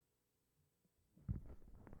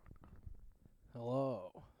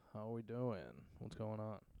we doing? What's going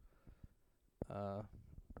on? Uh,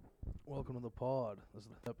 Welcome to the pod. This is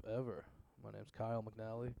the step ever. My name's Kyle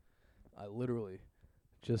McNally. I literally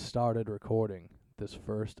just started recording this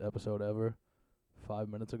first episode ever 5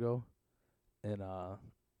 minutes ago, and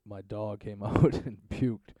my dog came out and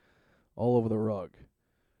puked all over the rug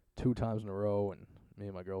 2 times in a row, and me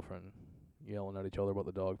and my girlfriend yelling at each other about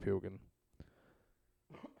the dog puking.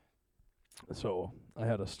 So I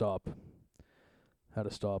had to stop.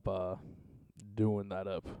 Doing that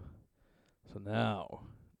up. So now,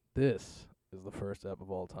 this is the first ep of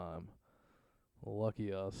all time.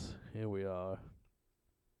 Lucky us. Here we are.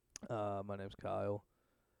 My name's Kyle.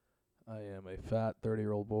 I am a fat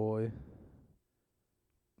 30-year-old boy.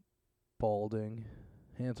 Balding.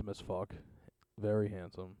 Handsome as fuck. Very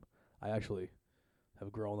handsome. I actually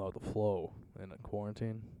have grown out the flow in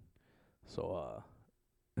quarantine. So,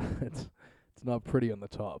 it's not pretty on the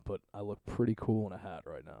top, but I look pretty cool in a hat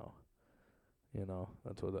right now. You know,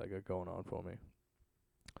 that's what I got going on for me.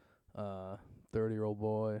 30-year-old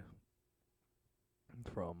boy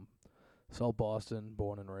from South Boston,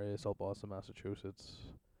 born and raised, South Boston,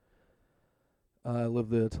 Massachusetts. I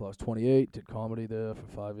lived there till I was 28, did comedy there for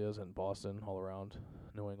 5 years in Boston, all around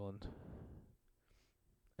New England.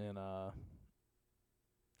 And I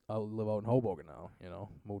live out in Hoboken now,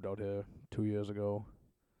 moved out here 2 years ago.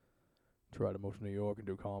 Tried to move to New York and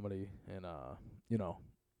do comedy, and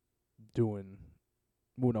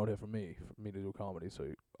moving out here for me to do comedy.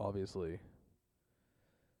 So obviously,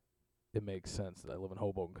 it makes sense that I live in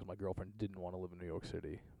Hoboken because my girlfriend didn't want to live in New York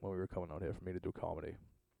City when we were coming out here for me to do comedy.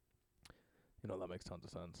 That makes tons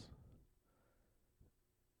of sense.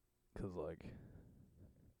 'Cause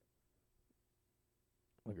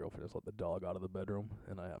my girlfriend just let the dog out of the bedroom,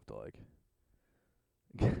 and I have to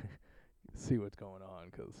see what's going on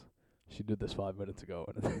 'cause she did this 5 minutes ago,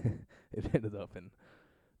 and it ended up in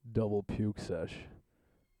double puke sesh.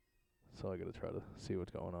 So I gotta try to see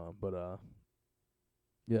what's going on. But,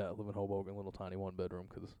 yeah, I live in Hoboken, little tiny one bedroom,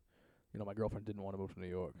 'cause my girlfriend didn't want to move to New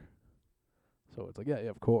York. So it's like, yeah,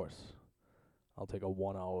 of course. I'll take a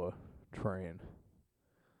 1 hour train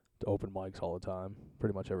to open mics all the time,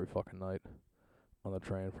 pretty much every fucking night, on the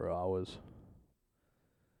train for hours,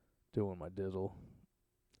 doing my dizzle.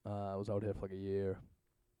 I was out here for a year,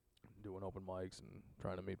 doing open mics and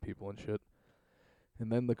trying to meet people and shit.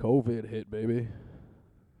 And then the COVID hit, baby.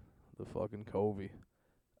 The fucking COVID.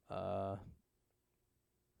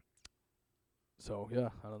 So, yeah,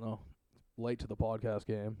 I don't know. Late to the podcast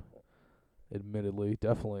game, admittedly.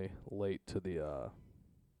 Definitely late to the,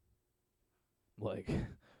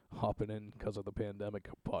 hopping in 'cause of the pandemic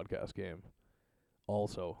podcast game.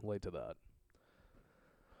 Also, late to that.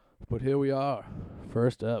 But here we are.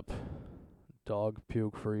 First ep. Dog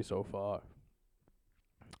puke free so far.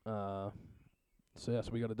 So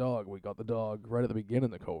we got a dog. We got the dog right at the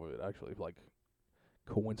beginning of COVID, actually.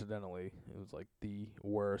 Coincidentally, it was the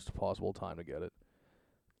worst possible time to get it.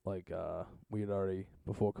 We had already,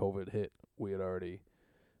 before COVID hit, we had already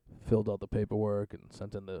filled out the paperwork and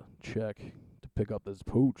sent in the check to pick up this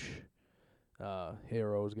pooch.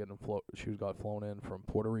 Hero's she got flown in from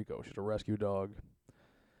Puerto Rico. She's a rescue dog.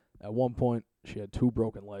 At one point, she had 2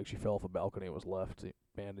 broken legs. She fell off a balcony and was left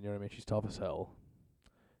abandoned. You know what I mean? She's tough as hell.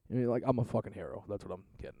 I'm a fucking hero. That's what I'm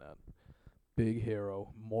getting at. Big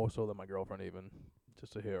hero. More so than my girlfriend even.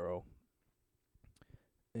 Just a hero.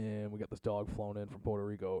 And we got this dog flown in from Puerto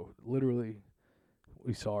Rico. Literally,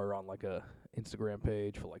 we saw her on a Instagram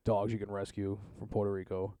page for dogs you can rescue from Puerto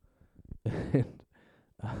Rico. And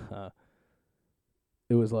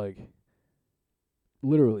it was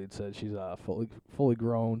literally it said she's fully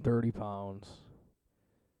grown, 30 pounds.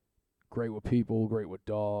 Great with people, great with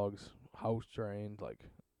dogs, house trained,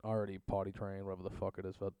 already potty trained, whatever the fuck it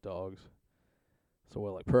is for dogs. So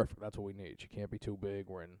we're perfect, that's what we need. She can't be too big.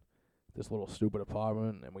 We're in this little stupid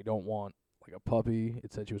apartment, and we don't want a puppy.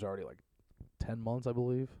 It said she was already 10 months, I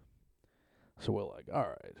believe. So we're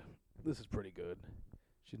alright, this is pretty good.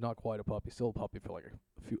 She's not quite a puppy, still a puppy for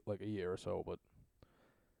a year or so, but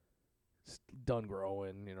it's done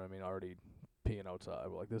growing, you know what I mean, already peeing outside.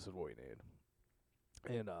 We're this is what we need.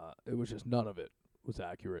 And it was just none of it was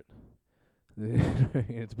accurate.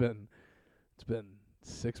 It's been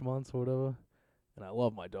 6 months or whatever, and I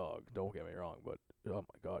love my dog, don't get me wrong, but oh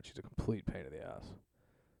my god, she's a complete pain in the ass.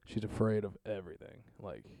 She's afraid of everything,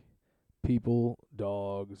 people,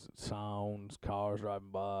 dogs, sounds, cars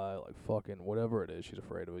driving by, fucking whatever it is, she's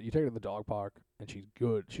afraid of it. You take her to the dog park, and she's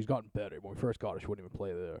good. She's gotten better. When we first got her, she wouldn't even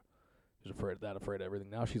play there. She was afraid of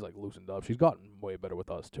everything. Now she's loosened up. She's gotten way better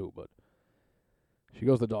with us too, but she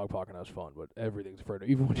goes to the dog park and has fun, but everything's afraid of her.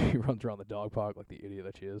 Even when she runs around the dog park like the idiot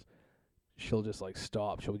that she is, she'll just like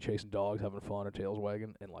stop. She'll be chasing dogs, having fun, her tail's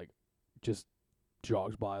wagging, and like just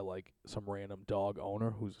jogs by like some random dog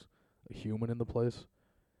owner who's a human in the place,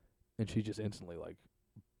 and she just instantly like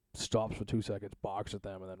stops for 2 seconds, barks at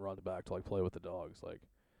them, and then runs back to like play with the dogs. Like,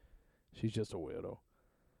 she's just a weirdo.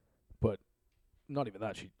 But not even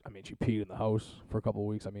that. She peed in the house for a couple of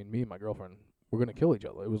weeks. I mean, me and my girlfriend were gonna kill each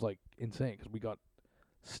other. It was like insane because we got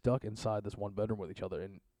stuck inside this one bedroom with each other,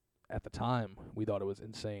 and at the time we thought it was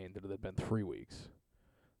insane that it had been 3 weeks.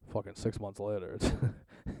 Fucking 6 months later, it's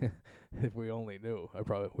if we only knew, we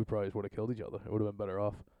probably would have killed each other. It would have been better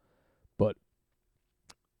off. But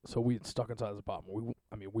so we stuck inside this apartment.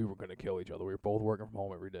 We were gonna kill each other. We were both working from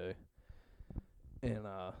home every day, and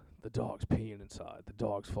the dog's peeing inside. The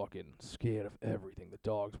dog's fucking scared of everything. The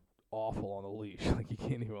dog's awful on the leash. Like, you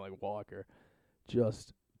can't even like walk her.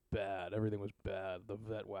 Just bad. Everything was bad. The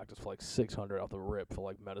vet whacked us for like $600 off the rip for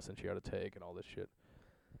like medicine she had to take and all this shit.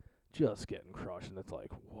 Just getting crushed, and it's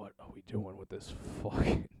like, what are we doing with this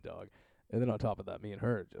fucking dog? And then on top of that, me and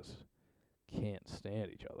her just can't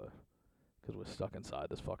stand each other because we're stuck inside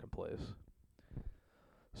this fucking place.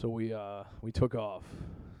 So we took off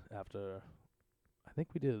after, I think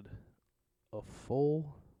we did a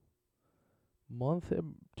full month,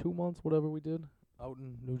 2 months, whatever we did, out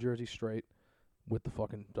in New Jersey straight with the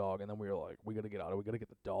fucking dog. And then we were like, we gotta get out of, we gotta get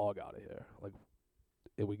the dog out of here. Like,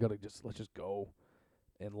 let's just go.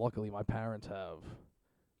 And luckily, my parents have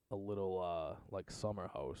a little like summer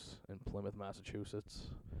house in Plymouth,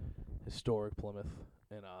 Massachusetts, historic Plymouth,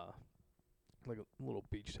 and like a little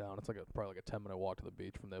beach town. It's like probably like a 10-minute walk to the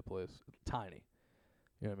beach from their place. It's tiny,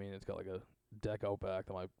 you know what I mean? It's got like a deck out back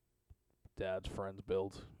that my dad's friends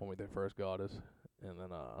built when they first got it, and then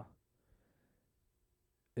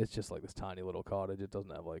it's just like this tiny little cottage. It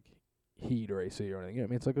doesn't have like heat or AC or anything. You know what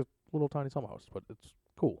I mean? It's like a little tiny summer house, but it's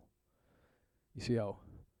cool. You see how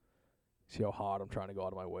hard I'm trying to go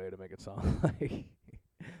out of my way to make it sound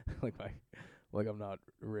like I'm not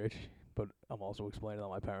rich, but I'm also explaining that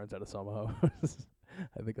my parents had a summer house.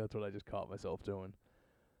 I think that's what I just caught myself doing.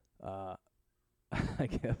 I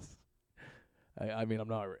guess. I mean, I'm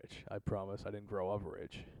not rich. I promise. I didn't grow up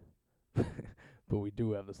rich. But we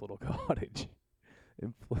do have this little cottage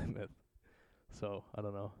in Plymouth. So, I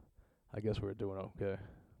don't know. I guess we're doing okay.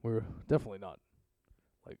 We're definitely not,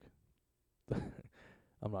 like,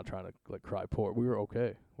 I'm not trying to like cry poor. We were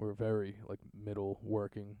okay. We were very like middle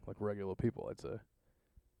working, like regular people, I'd say.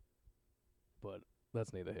 But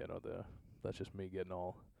that's neither here nor there. That's just me getting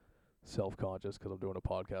all self-conscious because I'm doing a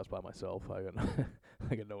podcast by myself. I got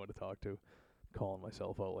I got no one to talk to, calling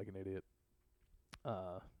myself out like an idiot.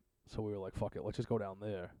 So we were like, fuck it, let's just go down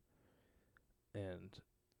there, and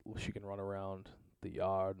she can run around the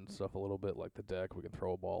yard and stuff a little bit, like the deck. We can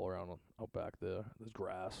throw a ball around out back there. There's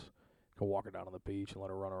grass. Can walk her down on the beach and let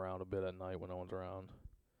her run around a bit at night when no one's around.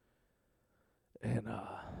 And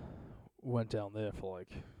went down there for like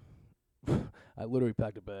I literally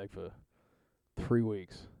packed a bag for 3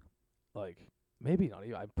 weeks. Like, maybe not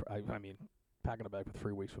even. I mean, packing a bag for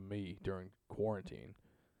 3 weeks for me during quarantine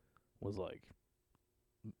was like,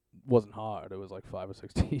 wasn't hard. It was like 5 or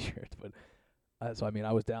 6 t-shirts, but so I mean,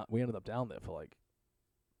 we ended up down there for like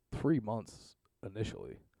 3 months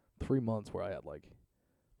initially. 3 months where I had like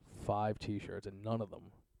 5 t-shirts, and none of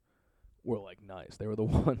them were like nice. They were the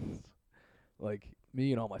ones like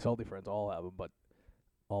me and all my salty friends all have them, but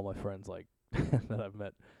all my friends like that I've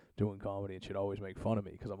met doing comedy and shit always make fun of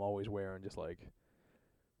me because I'm always wearing just like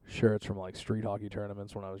shirts from like street hockey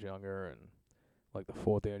tournaments when I was younger, and like the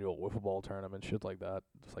 4th annual wiffle ball tournament, shit like that.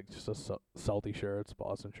 It's like just salty shirts,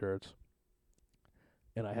 Boston shirts.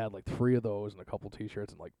 And I had like 3 of those and a couple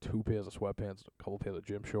t-shirts and like 2 pairs of sweatpants, a couple pairs of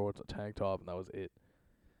gym shorts, a tank top, and that was it.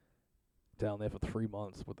 Down there for 3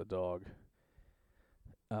 months with the dog.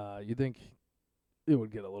 You think it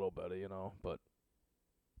would get a little better, you know, but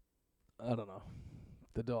I don't know.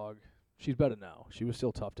 The dog, she's better now. She was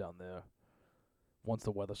still tough down there. Once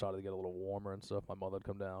the weather started to get a little warmer and stuff, my mother would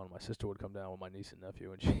come down, my sister would come down with my niece and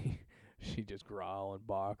nephew, and she'd just growl and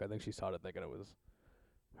bark. I think she started thinking it was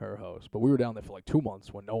her house. But we were down there for like 2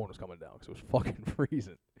 months when no one was coming down because it was fucking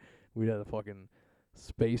freezing. We had a fucking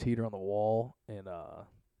space heater on the wall, and that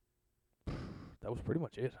was pretty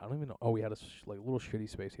much it. I don't even know. Oh, we had a like little shitty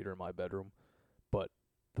space heater in my bedroom, but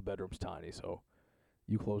the bedroom's tiny, so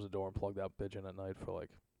you close the door and plug that bitch in at night for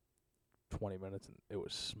like 20 minutes, and it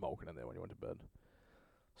was smoking in there when you went to bed.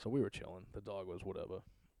 So we were chilling. The dog was whatever.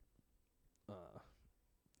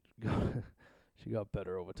 She got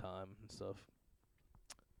better over time and stuff.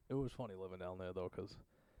 It was funny living down there, though, 'cause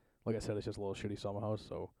like I said, it's just a little shitty summer house,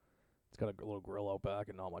 so it's got a little grill out back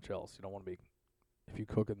and not much else. You don't want to be if you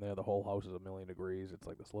cook in there, the whole house is 1,000,000 degrees. It's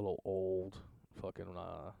like this little old fucking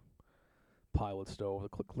pilot stove. The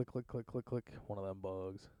click, click, click, click, click, click. One of them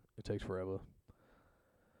bugs. It takes forever.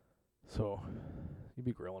 So you'd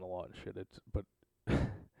be grilling a lot and shit. But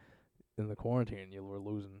in the quarantine, you were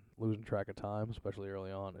losing track of time, especially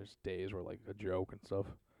early on. There's days were like a joke and stuff.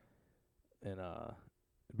 And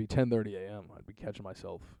it'd be 10:30 a.m. I'd be catching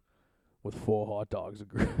myself with 4 hot dogs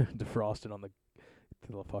defrosted on the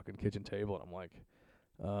fucking kitchen table, and I'm like,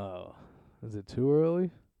 is it too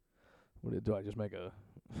early? Do I just make a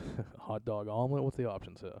hot dog omelet? What's the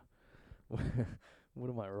options here? What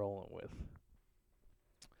am I rolling with?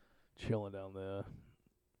 Chilling down there.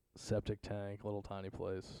 Septic tank, little tiny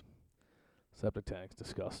place. Septic tank's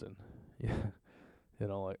disgusting. Yeah,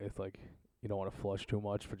 like it's like you don't want to flush too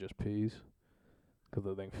much for just peas, 'cause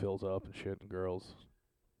the thing fills up and shit, and girls'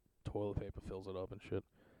 toilet paper fills it up and shit.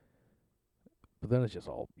 But then it's just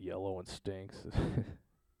all yellow and stinks.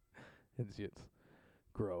 It's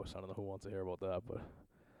gross. I don't know who wants to hear about that, but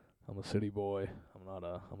I'm a city boy. I'm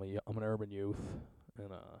an urban youth,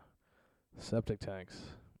 and septic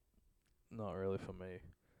tanks, not really for me.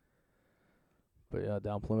 But yeah,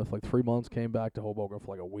 down Plymouth, like 3 months, came back to Hoboken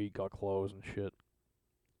for like a week, got clothes and shit,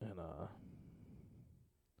 and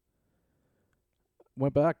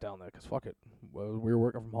went back down there 'cause fuck it. We were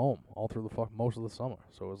working from home all through most of the summer,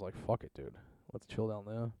 so it was like, fuck it, dude. Let's chill down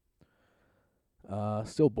there.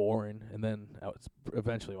 Still boring, and then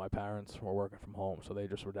eventually my parents were working from home, so they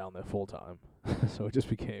just were down there full time. So it just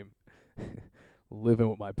became living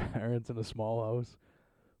with my parents in a small house,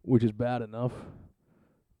 which is bad enough,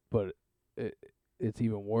 but it's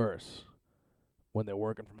even worse when they're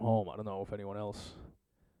working from home. I don't know if anyone else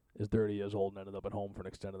is 30 years old and ended up at home for an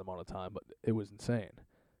extended amount of time, but it was insane.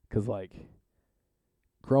 'Cause like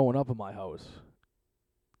growing up in my house,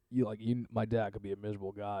 my dad could be a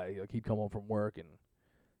miserable guy. Like he'd come home from work and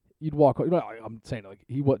you'd walk. I'm saying like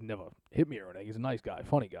he would never hit me or anything. He's a nice guy,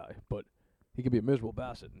 funny guy, but he could be a miserable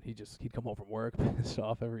bastard. And he'd come home from work pissed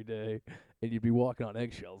off every day, and you'd be walking on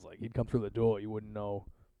eggshells. Like he'd come through the door, you wouldn't know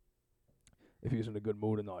if he was in a good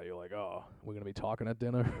mood or not. You're like, oh, we're gonna be talking at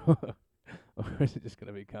dinner, or is it just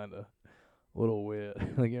gonna be kind of a little weird?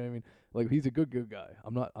 Like you know what I mean? Like he's a good guy.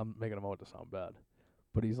 I'm making him out to sound bad,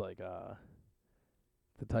 but he's like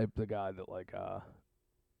the guy that like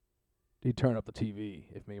he'd turn up the TV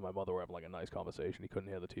if me and my mother were having like a nice conversation. He couldn't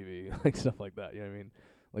hear the TV, like stuff like that. You know what I mean?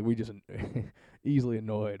 Like we just easily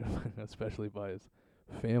annoyed, especially by his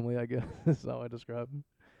family. I guess is how I describe him.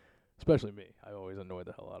 Especially me. I always annoyed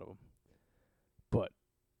the hell out of him. But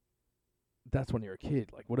that's when you're a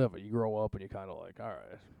kid. Like whatever, you grow up and you kind of like, all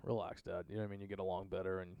right, relax, Dad. You know what I mean? You get along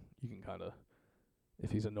better, and you can kind of,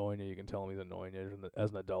 if he's annoying you, you can tell him he's annoying you.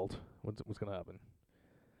 As an adult, what's gonna happen?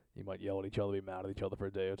 You might yell at each other, be mad at each other for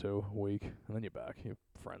a day or two, a week, and then you're back. You're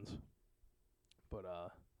friends. But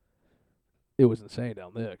it was insane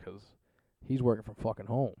down there 'cause he's working from fucking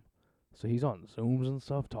home. So he's on Zooms and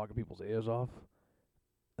stuff, talking people's ears off,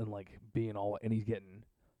 and like and he's getting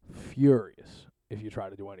furious if you try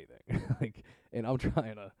to do anything. And I'm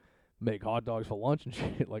trying to make hot dogs for lunch and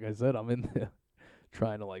shit. Like I said, I'm in there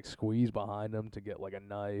trying to like squeeze behind him to get like a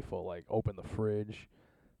knife or like open the fridge.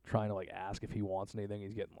 Trying to like ask if he wants anything.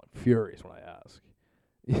 He's getting like furious when I ask.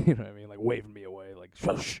 You know what I mean? Like waving me away, like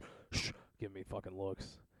shh, giving me fucking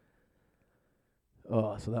looks.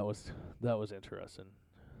 So that was interesting.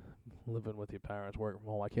 Living with your parents, working from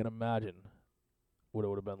home. I can't imagine what it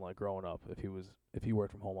would have been like growing up if he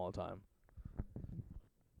worked from home all the time.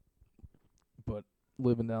 But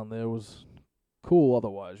living down there was cool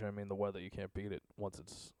otherwise. You know what I mean? The weather, you can't beat it once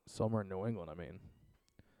it's summer in New England. I mean,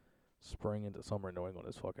 spring into summer in New England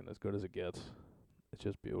is fucking as good as it gets. It's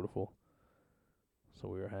just beautiful. So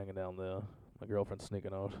we were hanging down there. My girlfriend's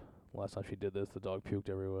sneaking out. Last time she did this, the dog puked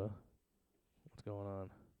everywhere. What's going on?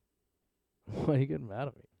 Why are you getting mad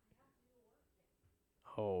at me?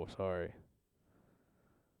 Oh, sorry.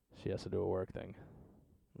 She has to do a work thing.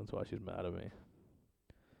 That's why she's mad at me.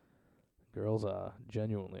 Girls,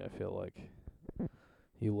 genuinely, I feel like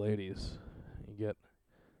you ladies, you get,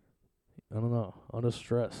 I don't know, under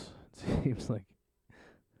stress. It seems like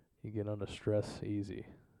you get under stress easy.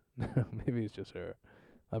 Maybe it's just her.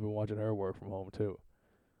 I've been watching her work from home too.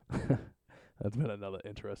 That's been another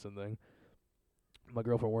interesting thing. My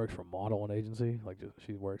girlfriend works for a modeling agency.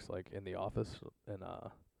 She works like in the office, and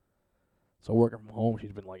so working from home,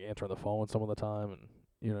 she's been like answering the phone some of the time, and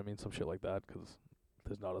you know what I mean, some shit like that, 'cause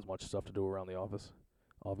there's not as much stuff to do around the office,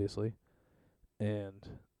 obviously.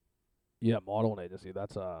 And yeah, modeling agency.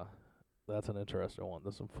 That's an interesting one.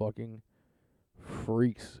 There's some fucking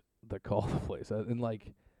freaks that call the place, and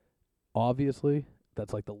like obviously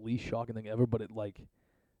that's like the least shocking thing ever, but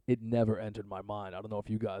it never entered my mind. I don't know if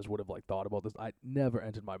you guys would have like thought about this. I never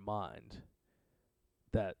entered my mind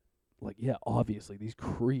that like yeah, obviously these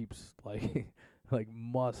creeps like like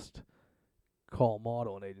must call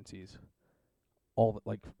modeling agencies all the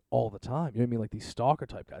time. You know what I mean? Like these stalker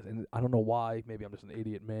type guys. And I don't know why. Maybe I'm just an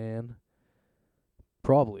idiot man.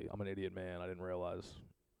 Probably I'm an idiot man. I didn't realize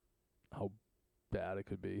how bad it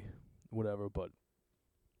could be. Whatever, but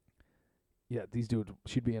yeah, these dudes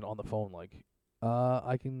she'd be in on the phone like,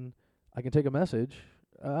 I can take a message.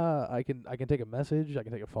 I can take a message, I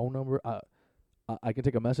can take a phone number. I can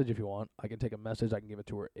take a message if you want. I can take a message, I can give it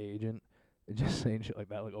to her agent and just saying shit like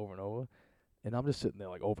that like over and over. And I'm just sitting there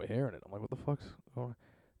like overhearing it. I'm like, what the fuck's going on?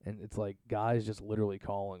 And it's like guys just literally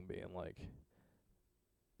calling, being like,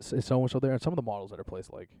 is so and so there? And some of the models that are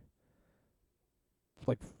placed like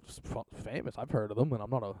famous. I've heard of them, and I'm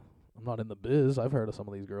not in the biz. I've heard of some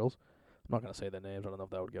of these girls. I'm not gonna say their names. I don't know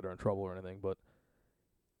if that would get her in trouble or anything, but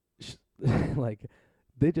like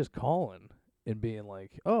they just calling and being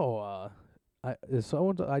like, oh,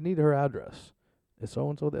 I need her address. Is so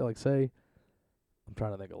and so there? Like say, I'm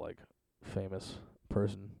trying to think of like famous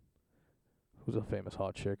person who's a famous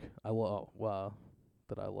hot chick. I love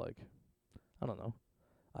that I like. I don't know.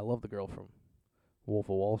 I love the girl from Wolf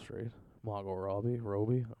of Wall Street, Margot Robbie. I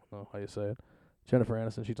don't know how you say it. Jennifer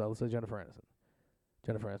Aniston. Let's say Jennifer Aniston.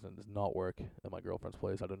 Jennifer Aniston does not work at my girlfriend's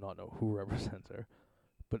place. I do not know who represents her.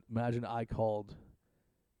 But imagine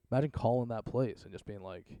calling that place and just being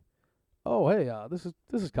like, "Oh, hey, this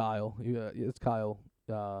is Kyle. It's Kyle.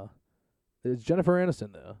 Is Jennifer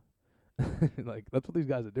Aniston there?" Like that's what these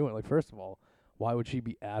guys are doing. Like first of all, why would she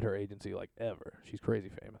be at her agency like ever? She's crazy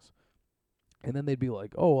famous. And then they'd be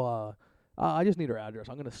like, "Oh, I just need her address.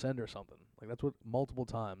 I'm gonna send her something." Like that's what multiple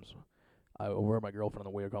times I overheard my girlfriend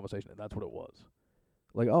on the weird conversation, and that's what it was.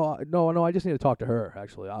 Like, oh no, I just need to talk to her.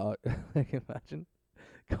 Actually, I can imagine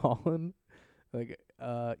calling. Like,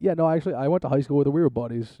 yeah, no, actually, I went to high school with her. We were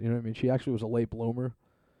buddies. You know what I mean? She actually was a late bloomer,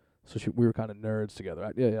 so we were kind of nerds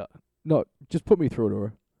together. Yeah. No, just put me through to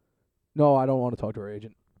her. No, I don't want to talk to her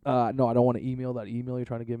agent. No, I don't want to email that email you're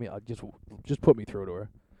trying to give me. Just put me through to her.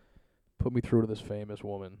 Put me through to this famous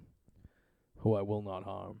woman who I will not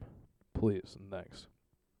harm. Please, and thanks.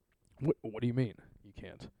 What do you mean? You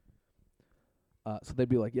can't. So they'd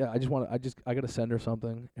be like, yeah, I gotta send her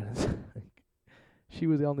something, and it's like, she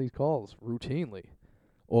was on these calls routinely.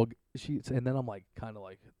 And then I'm like, kind of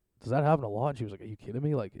like, does that happen a lot? And she was like, are you kidding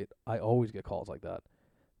me? Like, I always get calls like that.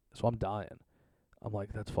 So I'm dying. I'm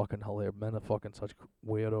like, that's fucking hilarious. Men are fucking such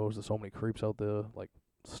weirdos. There's so many creeps out there, like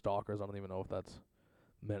stalkers. I don't even know if that's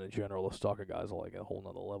men in general. The stalker guys are like a whole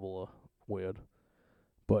nother level of weird.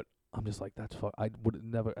 But I'm just like, I would have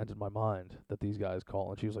never entered my mind that these guys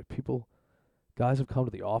call. And she was like, guys have come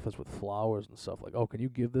to the office with flowers and stuff. Like, oh, can you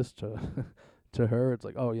give this to to her? It's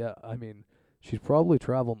like, oh yeah. I mean, she's probably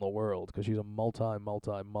traveling the world 'cause she's a multi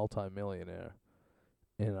millionaire.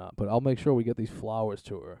 And but I'll make sure we get these flowers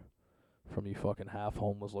to her from you fucking half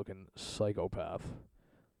homeless looking psychopath.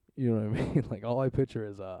 You know what I mean? Like all I picture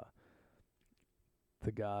is the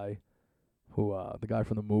guy the guy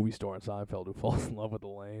from the movie store in Seinfeld who falls in love with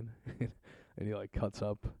Elaine and he like cuts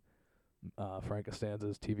up Frank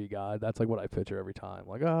Costanza's TV guide. That's like what I picture every time.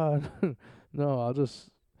 Like, no, I'll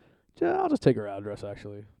just take her address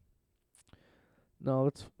actually.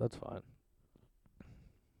 No, that's fine.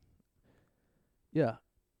 Yeah.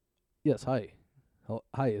 Yes, hi.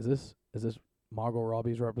 Hi, is this Margot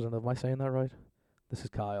Robbie's representative? Am I saying that right? This is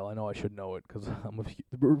Kyle. I know I should know it 'cause I'm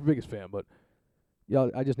the biggest fan, but yeah,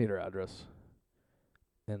 I just need her address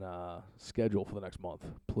and schedule for the next month,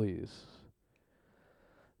 please.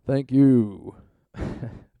 Thank you.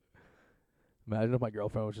 Imagine if my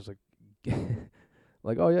girlfriend was just like,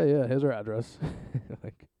 like, oh yeah, here's her address.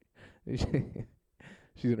 Like,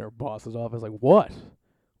 she's in her boss's office. Like, what?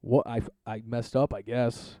 What? I messed up, I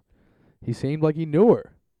guess. He seemed like he knew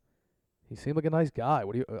her. He seemed like a nice guy.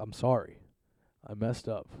 I'm sorry. I messed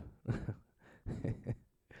up.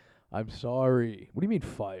 I'm sorry. What do you mean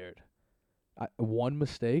fired? One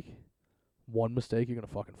mistake? One mistake, you're gonna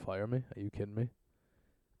fucking fire me? Are you kidding me?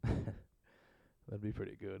 That'd be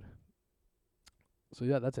pretty good. So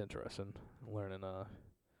yeah, that's interesting. Learning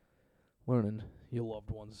your loved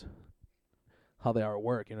ones, how they are at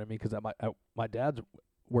work. You know what I mean? 'Cause my dad's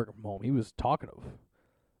working from home. He was talkative,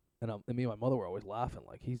 and me and my mother were always laughing.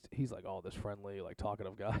 Like he's like, oh, this friendly, like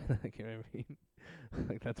talkative guy. Like, you know what I mean?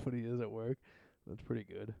 Like that's what he is at work. That's pretty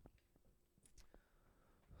good.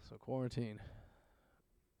 So quarantine.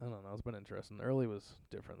 I don't know. It's been interesting. Early was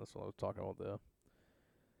different. That's what I was talking about there.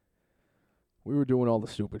 We were doing all the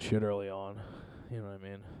stupid shit early on. You know what I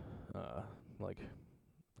mean? like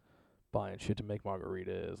buying shit to make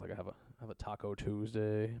margaritas. Like I have a Taco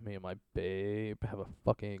Tuesday. Me and my babe have a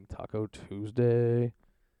fucking Taco Tuesday.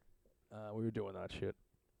 We were doing that shit.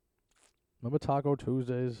 Remember Taco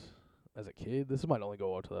Tuesdays as a kid? This might only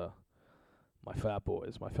go out to my fat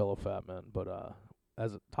boys, my fellow fat men. But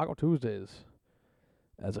as Taco Tuesdays,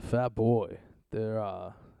 as a fat boy,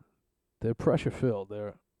 they're pressure filled.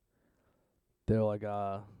 They're like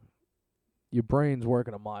your brain's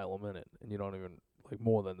working a mile a minute, and you don't even like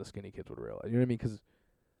more than the skinny kids would realize. You know what I mean? 'Cause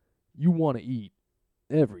you want to eat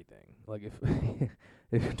everything. Like if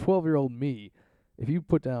if 12-year-old me, if you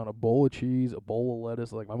put down a bowl of cheese, a bowl of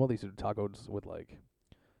lettuce, like my mother used to do tacos with like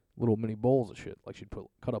little mini bowls of shit. Like she'd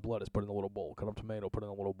cut up lettuce, put it in a little bowl, cut up tomato, put it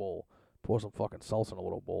in a little bowl, pour some fucking salsa in a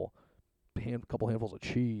little bowl, couple handfuls of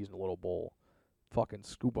cheese in a little bowl, fucking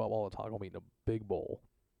scoop up all the taco meat in a big bowl.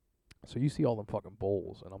 So you see all them fucking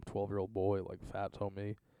bowls, and I'm 12-year-old boy, like fatso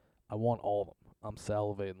me. I want all of them. I'm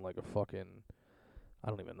salivating like a fucking, I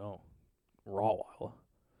don't even know, Rottweiler.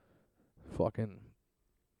 Fucking,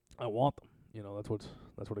 I want them. You know, that's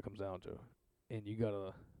what it comes down to. And you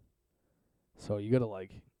gotta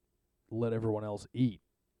like let everyone else eat,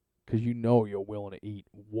 'cause you know you're willing to eat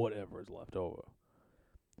whatever is left over.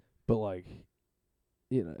 But like,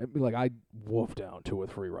 you know, I mean, like I wolf down 2 or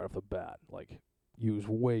 3 right off the bat. Like use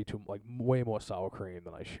way more sour cream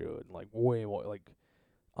than I should. Like way more. Like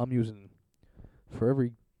I'm using for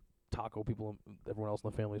every taco everyone else in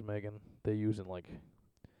the family's making, they're using like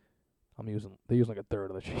a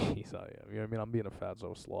third of the cheese I am. You know what I mean? I'm being a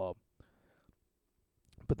fatso slob.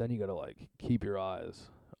 But then you gotta like keep your eyes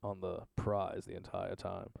on the prize the entire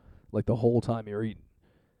time. Like the whole time you're eating,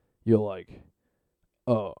 you're like,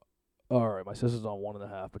 oh, alright, my sister's on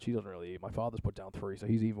 1.5, but she doesn't really eat. My father's put down 3, so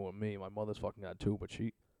he's even with me. My mother's fucking got 2, but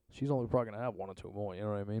she's only probably gonna have 1 or 2 more, you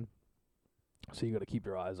know what I mean? So you gotta keep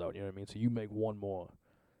your eyes out, you know what I mean? So you make 1 more.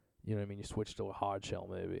 You know what I mean? You switch to a hard shell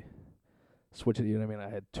maybe. Switch it, you know what I mean? I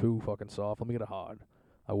had 2 fucking soft. Let me get a hard.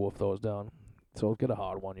 I wolf those down. So get a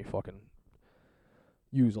hard one. You fucking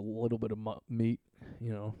use a little bit of meat,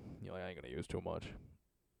 you know. You're like, I ain't gonna use too much.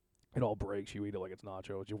 It all breaks. You eat it like it's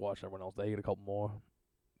nachos. You watch everyone else. They eat a couple more.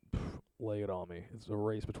 Lay it on me. It's a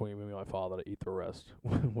race between me and my father to eat the rest,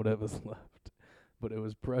 whatever's left. But it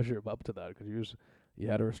was pressure up to that, 'cause you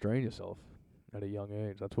had to restrain yourself at a young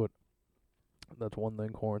age. That's one thing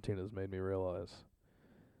quarantine has made me realize.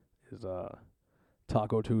 Is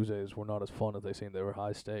Taco Tuesdays were not as fun as they seemed. They were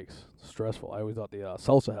high stakes, stressful. I always thought the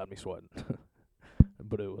salsa had me sweating,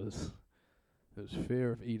 but it was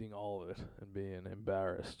fear of eating all of it and being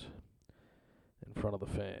embarrassed in front of the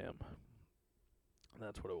fam.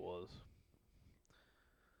 That's what it was.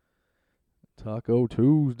 Taco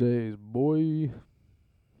Tuesdays, boy.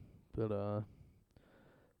 But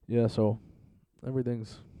yeah. So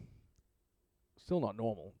everything's still not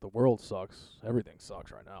normal. The world sucks. Everything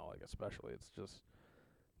sucks right now. Like especially, it's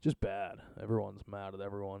just bad. Everyone's mad at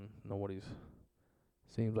everyone. Nobody's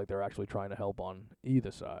seems like they're actually trying to help on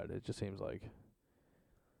either side. It just seems like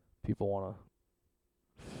people want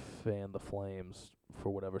to fan the flames for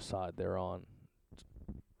whatever side they're on,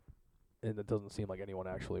 and it doesn't seem like anyone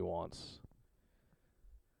actually wants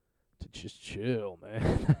to just chill,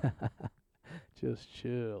 man. Just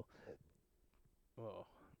chill. Oh,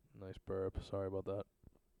 nice burp. Sorry about that.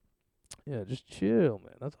 Yeah, just chill,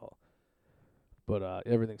 man. That's all. But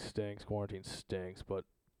everything stinks. Quarantine stinks. But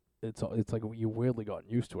it's like you weirdly gotten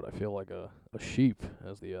used to it. I feel like a sheep,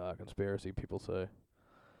 as the conspiracy people say.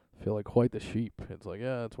 I feel like quite the sheep. It's like,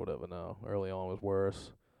 yeah, it's whatever now. Early on was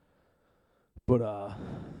worse. But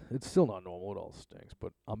it's still not normal. It all stinks.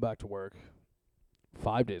 But I'm back to work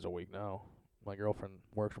 5 days a week now. My girlfriend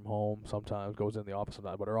works from home sometimes, goes in the office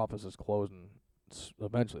sometimes, but her office is closing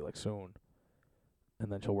eventually, like soon.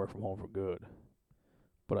 And then she'll work from home for good.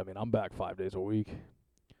 But I mean, I'm back 5 days a week.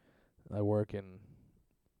 I work in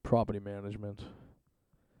property management.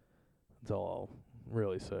 That's all I'll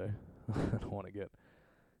really say. I don't want to get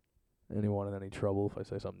anyone in any trouble if I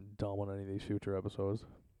say something dumb on any of these future episodes.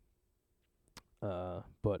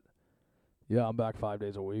 But yeah, I'm back 5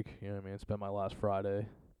 days a week. You know what I mean? Spent my last Friday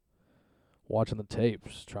watching the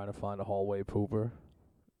tapes, trying to find a hallway pooper.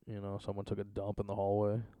 You know, someone took a dump in the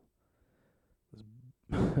hallway.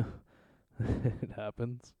 It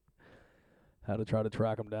happens. Had to try to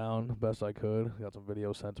track them down the best I could. Got some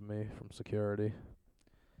video sent to me from security.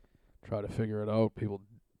 Try to figure it out. People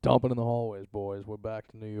dumping in the hallways, boys. We're back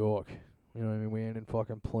to New York. You know what I mean? We ain't in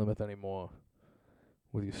fucking Plymouth anymore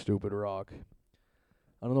with you stupid rock.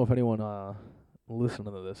 I don't know if anyone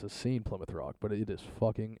listening to this has seen Plymouth Rock, but it is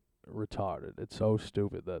fucking retarded. It's so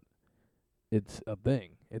stupid that it's a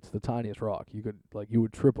thing. It's the tiniest rock. You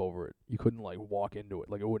would trip over it. You couldn't like walk into it.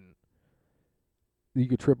 Like it wouldn't. You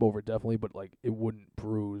could trip over it definitely, but like it wouldn't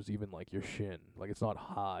bruise even like your shin. Like it's not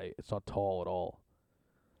high. It's not tall at all.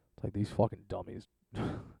 It's like these fucking dummies.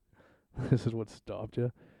 This is what stopped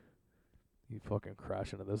you. You fucking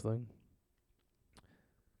crash into this thing.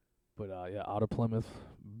 But yeah, out of Plymouth,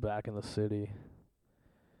 back in the city,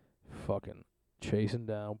 fucking chasing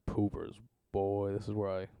down poopers. Boy, this is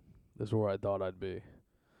where I thought I'd be.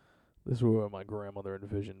 This is where my grandmother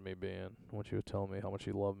envisioned me being when she was telling me how much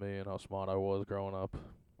she loved me and how smart I was growing up.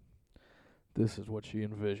 This is what she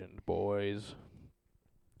envisioned, boys.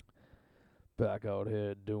 Back out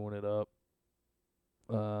here doing it up.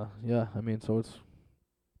 Yeah, I mean, so it's,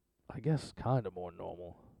 I guess, kind of more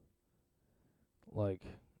normal. Like,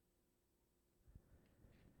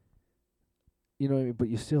 you know what I mean? But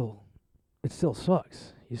it still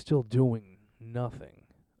sucks. You're still doing nothing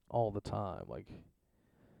all the time. Like,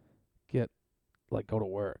 go to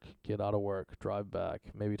work, get out of work, drive back,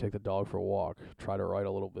 maybe take the dog for a walk, try to write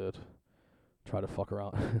a little bit, try to fuck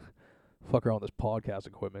around, fuck around with this podcast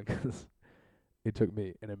equipment, 'cause it took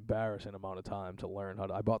me an embarrassing amount of time to learn how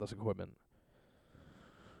to. I bought this equipment,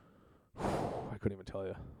 I couldn't even tell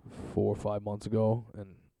you, 4 or 5 months ago,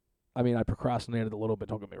 and I mean, I procrastinated a little bit,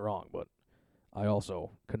 don't get me wrong, but I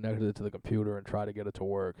also connected it to the computer and tried to get it to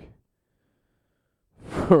work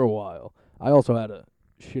for a while. I also had a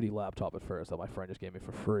shitty laptop at first that my friend just gave me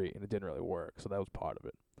for free, and it didn't really work, so that was part of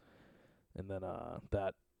it. And then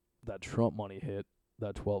that Trump money hit,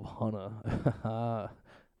 that 1200.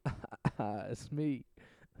 It's me.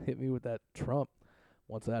 Hit me with that Trump.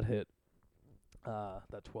 Once that hit,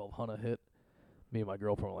 that 1200 hit, me and my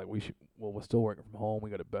girlfriend were like, we're still working from home,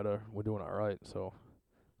 we got it better, we're doing alright, so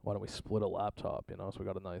why don't we split a laptop, you know? So we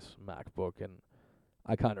got a nice MacBook, and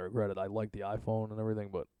I kind of regret it. I like the iPhone and everything,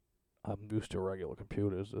 but I'm used to regular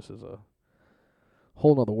computers. This is a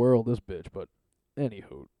whole nother world, this bitch. But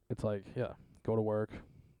anywho, it's like, yeah, go to work,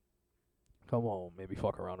 come home, maybe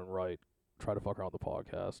fuck around and write. Try to fuck around with the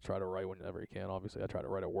podcast. Try to write whenever you can. Obviously, I try to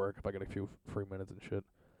write at work if I get a few free minutes and shit.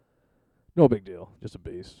 No big deal. Just a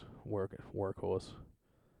beast. Workhorse.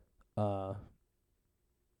 And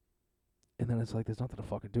then it's like there's nothing to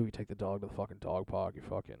fucking do. You take the dog to the fucking dog park. You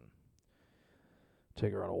fucking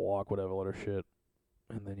take her on a walk, whatever, let her shit.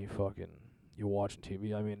 And then you're watching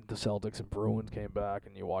TV. I mean, the Celtics and Bruins came back,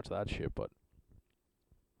 and you watch that shit, but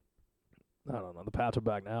I don't know. The Pats are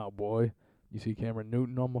back now, boy. You see Cameron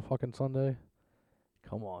Newton on my fucking Sunday?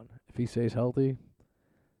 Come on. If he stays healthy,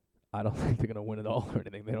 I don't think they're going to win it all or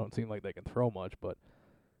anything. They don't seem like they can throw much, but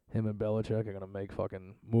him and Belichick are going to make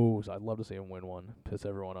fucking moves. I'd love to see him win one. Piss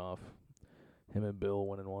everyone off. Him and Bill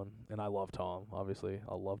winning one. And I love Tom, obviously.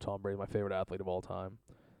 I love Tom Brady, my favorite athlete of all time.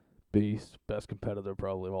 Beast, best competitor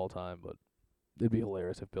probably of all time, but it'd be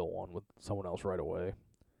hilarious if Bill won with someone else right away.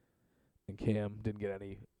 And Cam didn't get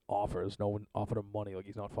any offers. No one offered him money. Like,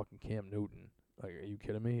 he's not fucking Cam Newton. Like, are you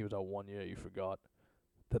kidding me? He was out 1 year. You forgot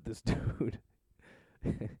that this dude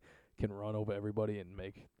can run over everybody and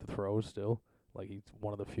make the throws still. Like, he's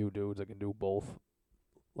one of the few dudes that can do both,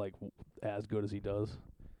 like, as good as he does.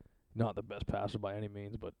 Not the best passer by any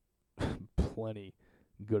means, but plenty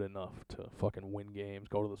good enough to fucking win games,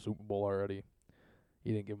 go to the Super Bowl already.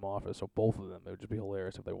 He didn't give him offers, so both of them, it would just be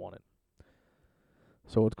hilarious if they won it.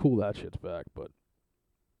 So it's cool that shit's back, but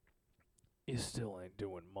you still ain't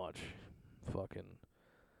doing much. Fucking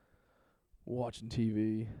watching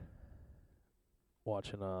TV,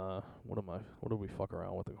 watching, what do we fuck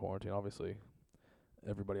around with in quarantine? Obviously,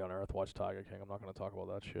 everybody on Earth watched Tiger King. I'm not going to talk about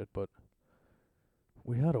that shit, but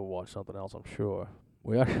we had to watch something else, I'm sure.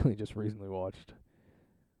 We actually just recently watched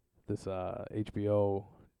this HBO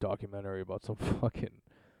documentary about some fucking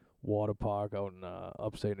water park out in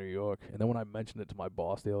upstate New York. And then when I mentioned it to my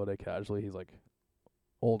boss the other day casually, he's like,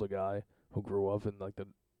 older guy who grew up in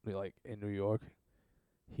in New York.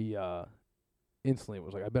 He instantly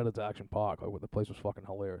was like, I bet it's Action Park. Like, the place was fucking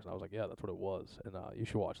hilarious. And I was like, yeah, that's what it was. And you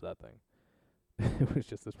should watch that thing. It was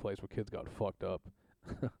just this place where kids got fucked up.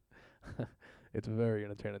 It's a very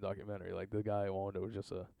entertaining documentary. Like, the guy who owned it was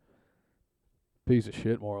just a piece of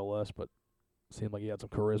shit, more or less, but seemed like he had some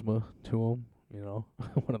charisma to him, you know,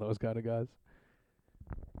 one of those kind of guys.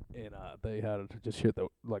 And they had just shit that,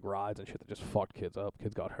 like, rides and shit that just fucked kids up.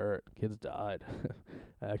 Kids got hurt. Kids died.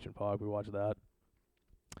 Action Park, we watched that.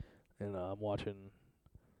 And we're watching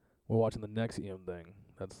the NXIVM thing.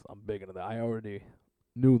 I'm big into that. I already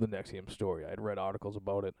knew the NXIVM story. I had read articles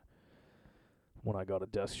about it when I got a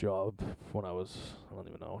desk job when I was, I don't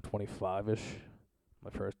even know, 25-ish. My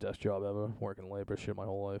first desk job ever, working labor shit my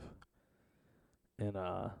whole life. And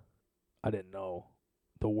I didn't know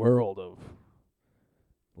the world of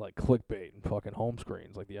like clickbait and fucking home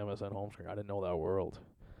screens, like the MSN home screen. I didn't know that world.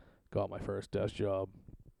 Got my first desk job.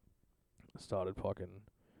 Started fucking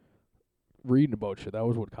reading about shit. That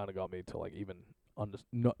was what kind of got me to like even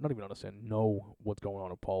not even understand, know what's going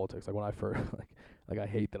on in politics. Like when I first like I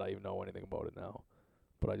hate that I even know anything about it now.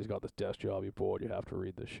 But I just got this desk job. You're bored. You have to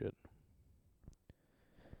read this shit.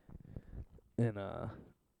 And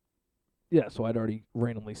yeah. So I'd already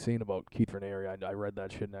randomly seen about Keith Raniere. I read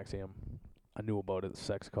that shit next to him. I knew about it. The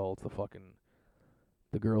sex cults.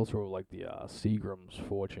 The girls who were like the Seagram's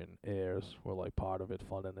Fortune heirs were like part of it,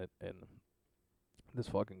 funding it, and this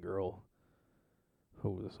fucking girl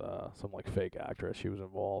who was some like fake actress, she was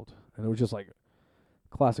involved, and it was just like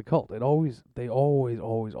classic cult. They always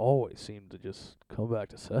seem to just come back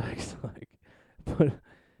to sex. Like, but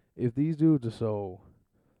if these dudes are so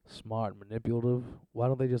smart and manipulative, why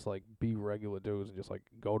don't they just like be regular dudes and just like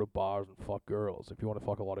go to bars and fuck girls? If you want to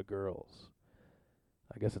fuck a lot of girls,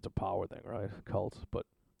 I guess it's a power thing, right? Cults, but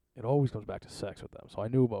it always comes back to sex with them. So I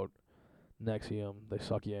knew about NXIVM. They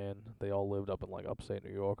suck you in. They all lived up in like upstate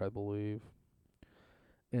New York, I believe.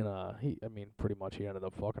 And pretty much he ended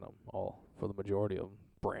up fucking them all for the majority of them,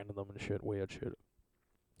 branding them and shit, weird shit.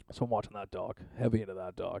 So I'm watching that doc, heavy into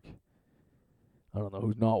that doc. I don't know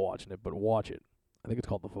who's not watching it, but watch it. I think it's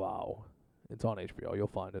called The Vow. It's on HBO. You'll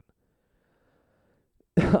find it.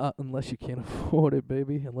 Unless you can't afford it,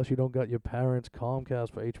 baby. Unless you don't got your parents'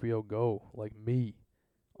 Comcast for HBO Go, like me,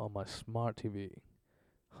 on my smart TV.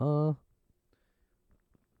 Huh?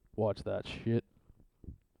 Watch that shit.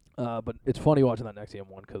 But it's funny watching that NXIVM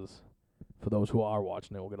one, because for those who are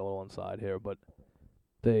watching it, we'll get a little inside here, but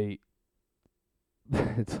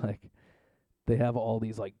it's like, they have all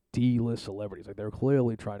these, like, D-list celebrities. Like, they're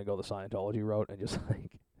clearly trying to go the Scientology route and just,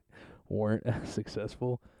 like, weren't as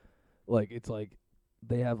successful. Like, it's like,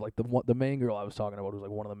 they have, like, the main girl I was talking about was,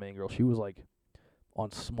 like, one of the main girls. She was, like,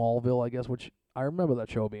 on Smallville, I guess, which I remember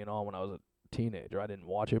that show being on when I was a teenager. I didn't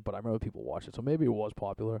watch it, but I remember people watched it, so maybe it was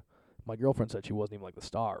popular. My girlfriend said she wasn't even like the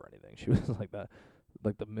star or anything. She was like that,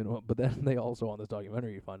 like the minimum. But then they also, on this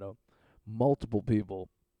documentary, you find out multiple people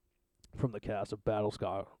from the cast of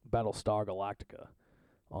Battlestar Galactica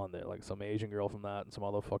on there. Like some Asian girl from that and some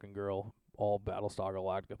other fucking girl. All Battlestar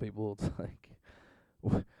Galactica people. It's like,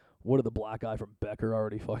 what did the black guy from Becker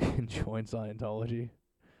already fucking join Scientology?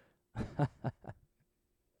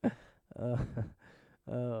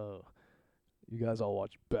 Oh, you guys all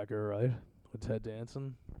watch Becker, right? With Ted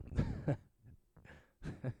Danson.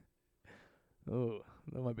 Oh,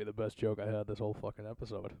 that might be the best joke I had this whole fucking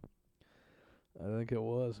episode. I think it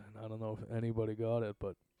was, and I don't know if anybody got it,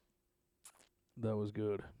 but that was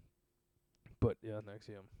good. But yeah,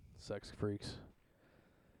 NXIVM, sex freaks,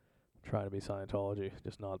 trying to be Scientology,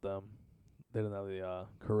 just not them. They didn't have the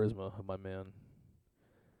charisma of my man,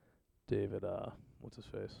 David, what's his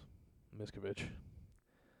face? Miscavige.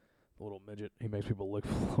 The little midget. He makes people lick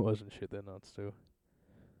floors and shit. They're nuts too.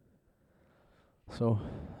 So,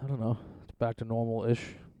 I don't know. It's back to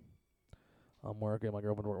normal-ish. I'm working. My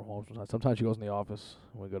girlfriend works from home sometimes. Sometimes she goes in the office.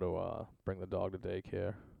 We go to bring the dog to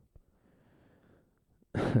daycare.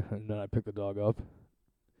 And then I pick the dog up.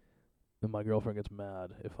 Then my girlfriend gets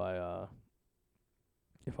mad if I'm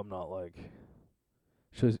not like.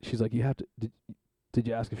 She's like, you have to. Did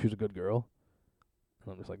you ask if she was a good girl?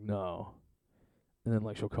 And I'm just like, no. And then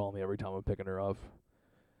like she'll call me every time I'm picking her up.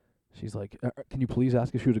 She's like, can you please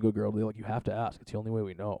ask if she was a good girl? They're like, you have to ask. It's the only way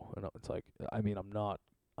we know. And it's like, I mean, I'm not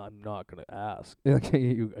gonna ask. Like, are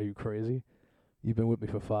you crazy? You've been with me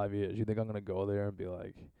for 5 years. You think I'm gonna go there and be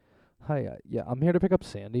like, hi, yeah, I'm here to pick up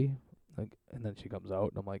Sandy. Like, and then she comes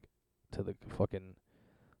out, and I'm like, to the fucking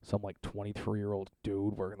some like 23-year-old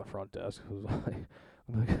dude working the front desk who's like,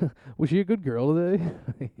 I'm like, was she a good girl today?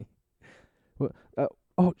 What?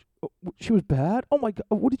 Oh, she was bad? Oh my god,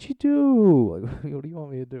 what did she do? Like, what do you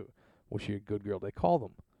want me to do? Was she a good girl? They call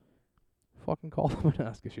them. Fucking call them and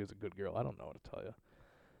ask if she was a good girl. I don't know what to tell you.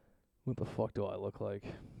 What the fuck do I look like?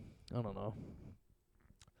 I don't know.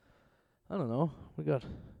 We got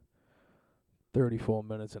 34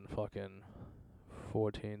 minutes and fucking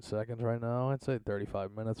 14 seconds right now. I'd say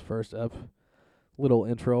 35 minutes. First little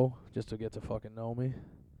intro just to get to fucking know me.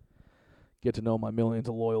 Get to know my millions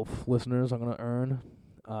of loyal listeners I'm going to earn.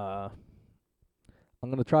 I'm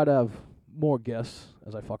going to try to have more guests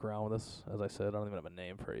as I fuck around with this. As I said, I don't even have a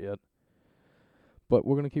name for it yet. But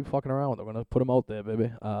we're going to keep fucking around with it. We're going to put them out there,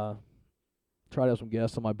 baby. Try to have some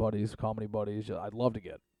guests on my buddies, comedy buddies. I'd love to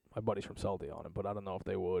get my buddies from Celti on it, but I don't know if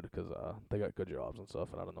they would, because they got good jobs and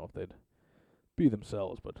stuff, and I don't know if they'd be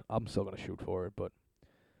themselves, but I'm still going to shoot for it. But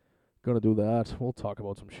going to do that. We'll talk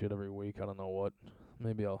about some shit every week. I don't know what.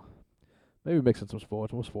 Maybe I'll Maybe mix in some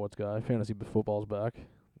sports. I'm a sports guy. Fantasy football's back.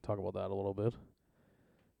 Talk about that a little bit.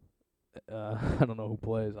 I don't know who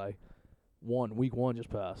plays. I won. Week 1 just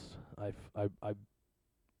passed. I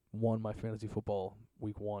won my fantasy football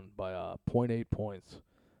week 1 by .8 points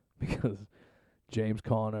because James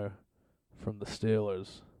Conner from the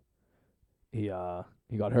Steelers, he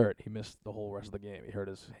got hurt. He missed the whole rest of the game. He hurt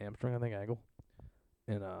his hamstring, I think, ankle.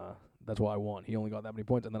 And that's why I won. He only got that many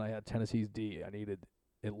points, and then I had Tennessee's D. I needed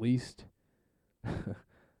at least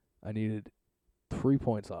I needed 3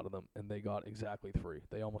 points out of them, and they got exactly 3.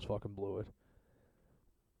 They almost fucking blew it.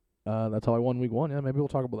 That's how I won week 1. Yeah, maybe we'll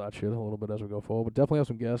talk about that shit a little bit as we go forward. But definitely have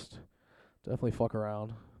some guests. Definitely fuck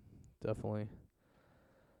around. Definitely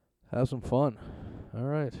have some fun. All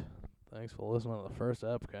right. Thanks for listening to the first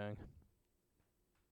ep, gang.